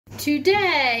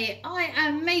Today I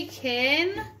am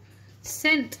making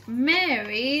St.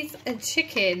 Mary's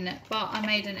chicken, but I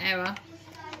made an error.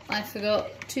 I forgot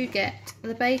to get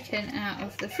the bacon out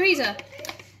of the freezer,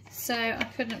 so I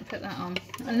couldn't put that on.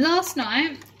 And last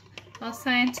night I was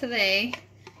saying to Lee,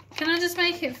 can I just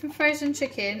make it from frozen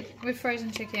chicken with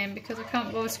frozen chicken, because I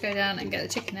can't bother to go down and get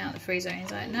the chicken out of the freezer. And he's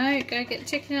like, no, go get the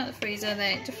chicken out of the freezer,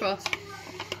 let it defrost.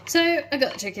 So I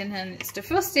got the chicken and it's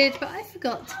defrosted, but I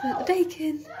forgot to put the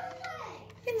bacon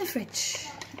in the fridge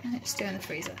and it's still in the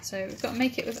freezer. So we've got to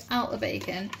make it without the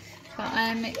bacon. But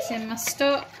I'm mixing my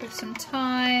stock with some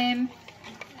thyme,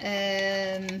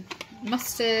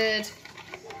 mustard,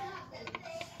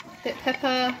 a bit of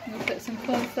pepper. I'm going to put some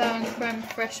corn flour and creme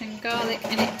fraiche and garlic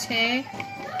in it too.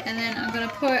 And then I'm going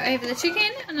to pour it over the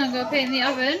chicken and I'm going to put it in the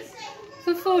oven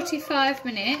for 45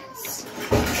 minutes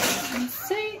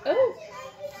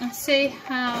and see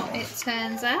how it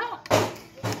turns out.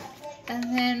 And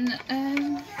then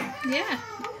yeah,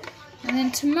 and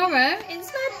then tomorrow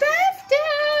it's my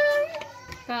birthday,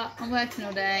 but I'm working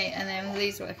all day and then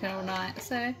Lee's working all night,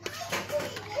 so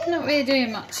not really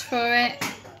doing much for it.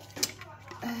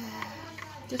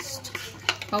 Just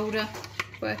older,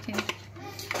 working.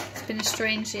 It's been a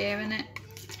strange year, isn't it?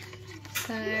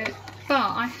 So, but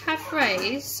I have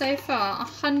raised so far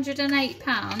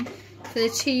 £108 for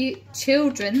the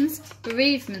children's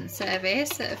bereavement service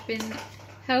that have been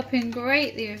helping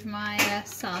greatly with my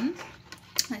son.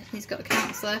 He's got a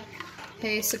counsellor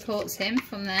who supports him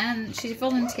from there, and she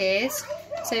volunteers.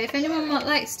 So if anyone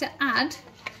likes to add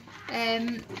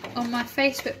on my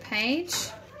Facebook page,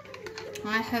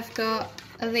 I have got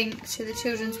a link to the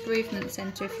Children's Bereavement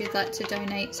Centre if you'd like to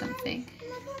donate something.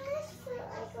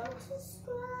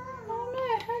 Oh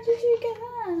no, how did you get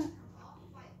that?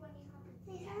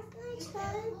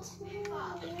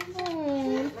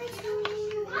 Oh,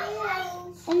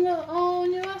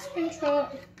 on your ice cream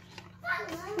truck.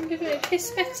 I'll give it a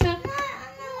kiss better.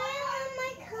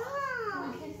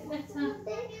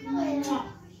 Oh,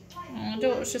 my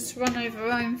daughter's just run over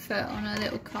her own foot on her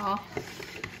little car.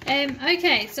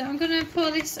 Okay, so I'm going to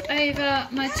pour this over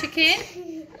my chicken.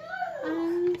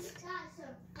 And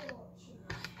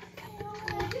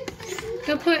I'm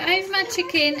going to pour it over my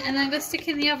chicken and then I'm going to stick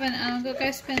it in the oven and I'm going to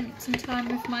go spend some time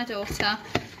with my daughter.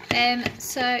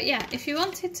 So yeah, if you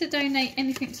wanted to donate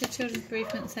anything to the Children's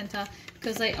Bereavement Centre,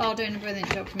 because they are doing a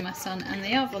brilliant job with my son and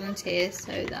they are volunteers,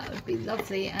 so that would be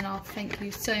lovely, and I'll thank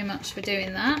you so much for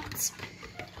doing that.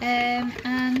 And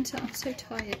I'm so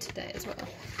tired today as well.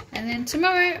 And then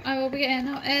tomorrow I will be getting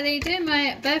up early, doing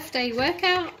my birthday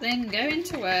workout, then going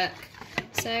to work.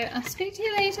 So I'll speak to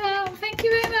you later. Thank you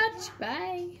very much.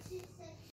 Bye.